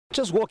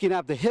Just walking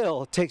up the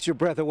hill takes your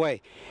breath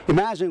away.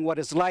 Imagine what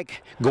it's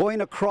like going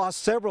across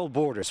several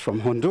borders from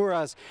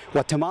Honduras,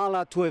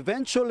 Guatemala to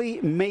eventually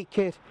make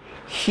it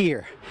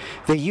here,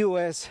 the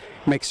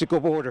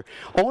U.S.-Mexico border,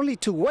 only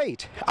to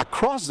wait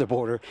across the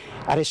border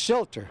at a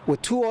shelter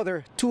with two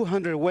other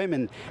 200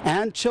 women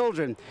and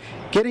children,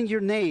 getting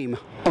your name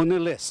on the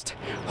list,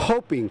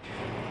 hoping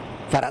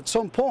that at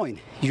some point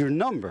your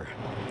number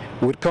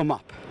would come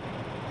up.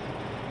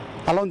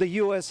 Along the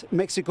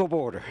U.S.-Mexico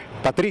border,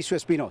 Patricio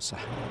Espinoza,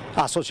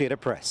 Associated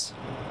Press.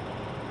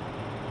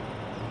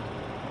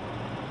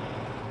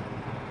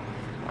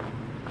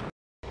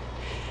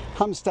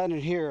 I'm standing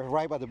here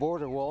right by the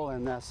border wall,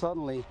 and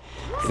suddenly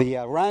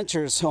the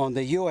ranchers on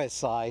the U.S.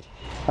 side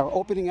are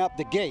opening up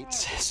the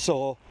gates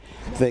so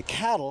the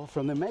cattle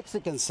from the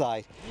Mexican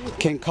side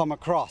can come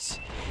across.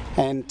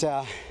 And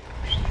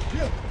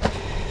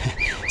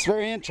it's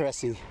very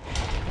interesting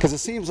because it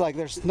seems like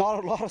there's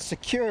not a lot of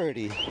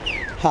security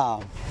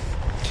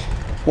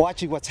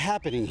watching what's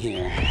happening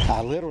here.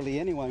 Literally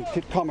anyone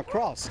could come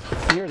across.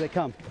 Here they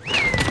come.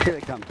 Here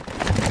they come.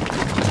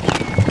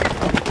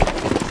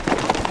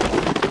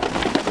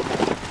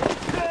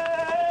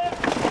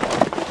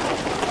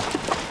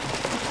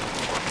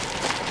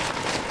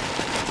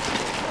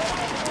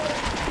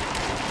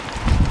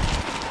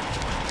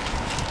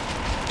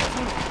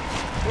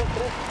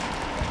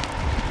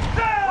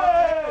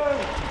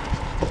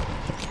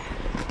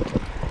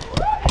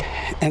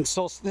 And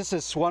so this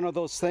is one of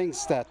those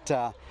things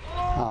that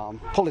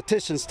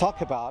politicians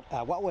talk about.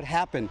 What would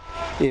happen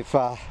if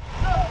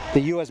the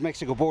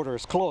U.S.-Mexico border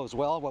is closed?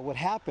 Well, what would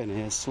happen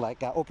is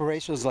like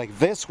operations like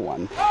this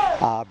one,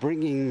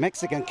 bringing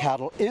Mexican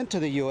cattle into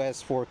the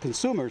U.S. for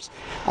consumers,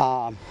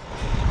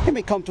 it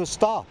may come to a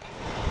stop.